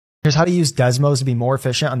Here's how to use Desmos to be more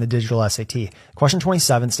efficient on the digital SAT. Question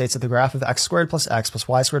 27 states that the graph of x squared plus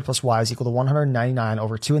y squared plus y is equal to 199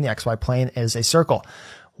 over 2 in the xy plane is a circle.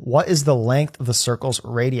 What is the length of the circle's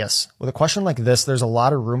radius? With a question like this, there's a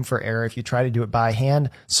lot of room for error if you try to do it by hand,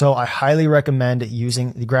 so I highly recommend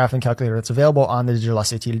using the graphing calculator that's available on the digital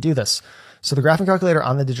SAT to do this. So the graphing calculator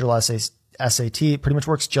on the digital SAT pretty much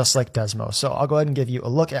works just like Desmos. So I'll go ahead and give you a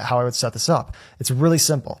look at how I would set this up. It's really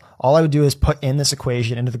simple. All I would do is put in this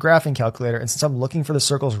equation into the graphing calculator, and since I'm looking for the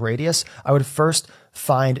circle's radius, I would first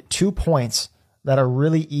find 2 points that are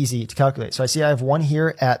really easy to calculate. So I see I have one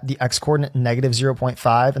here at the x coordinate negative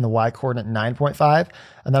 0.5 and the y coordinate 9.5.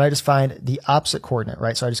 And then I just find the opposite coordinate,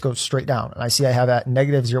 right? So I just go straight down and I see I have at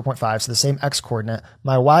negative 0.5. So the same x coordinate,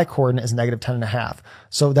 my y coordinate is negative 10.5.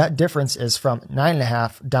 So that difference is from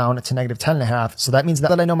 9.5 down to negative 10.5. So that means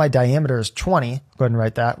that I know my diameter is 20. Go ahead and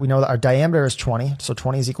write that. We know that our diameter is 20. So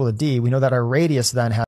 20 is equal to d. We know that our radius then has